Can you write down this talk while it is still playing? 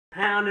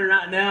pounding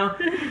right now.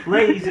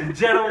 Ladies and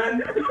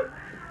gentlemen.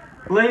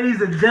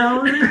 Ladies and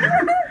gentlemen.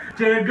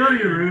 Jared, go to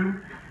your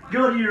room.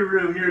 Go to your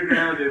room. You're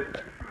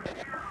grounded.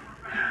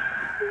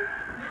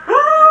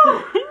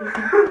 Woo!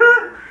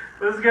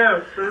 Let's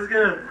go. Let's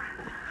go.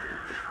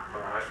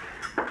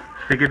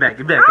 Hey, get back.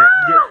 Get back.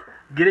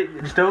 Get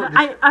it. Just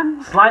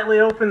I'm slightly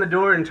open the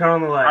door and turn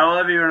on the light. I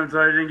love you, and I'm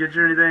sorry I didn't get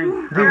you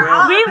anything. We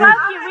love you. We love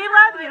you.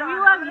 We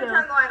love you.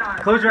 Turn the light on.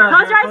 Close your eyes.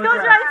 Close your eyes.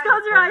 Close your eyes.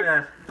 Close your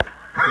eyes.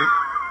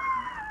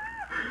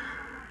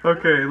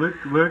 Okay,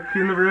 look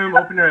in the room.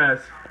 Open your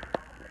eyes.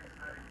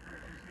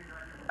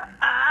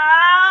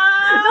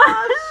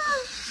 Oh,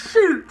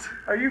 shoot!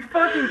 Are you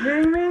fucking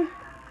kidding me?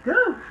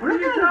 Go. What are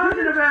you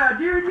talking about?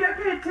 Dude, I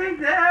can't take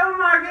that. Oh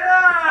my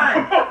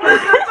god!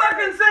 It's the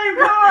fucking same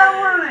car I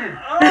wanted!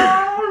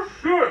 Oh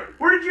shit!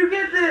 Where did you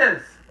get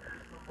this?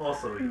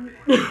 Also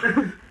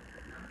eBay.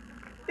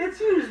 It's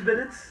used, but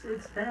it's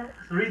that.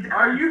 Read the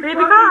card. Are you Read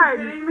the fucking card.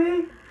 kidding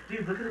me?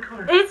 Dude, look at the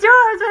card. It's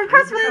yours. Merry Read the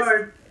Christmas.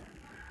 card.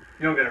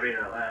 You don't gotta read it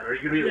out loud. Or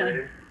you can read it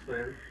later. It's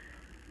whatever.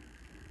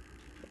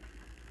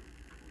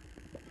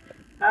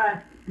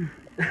 Hi.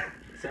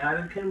 Say hi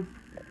to Kim.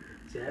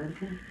 Say hi to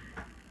Kim.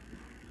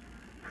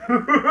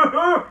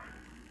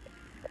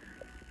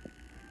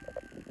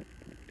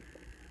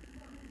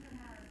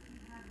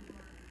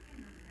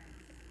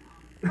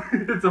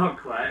 It's all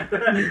quiet.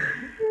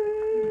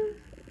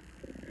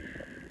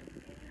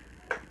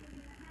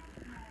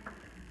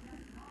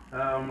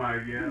 Oh my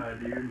god,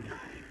 dude.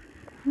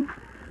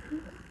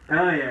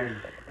 Oh yeah.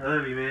 I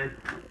love you, man.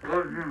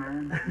 Love you,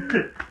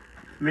 man.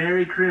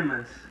 Merry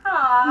Christmas.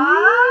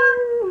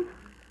 Aww.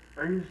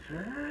 Are you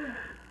sure?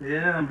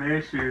 Yeah, I'm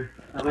very sure.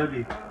 I love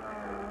you.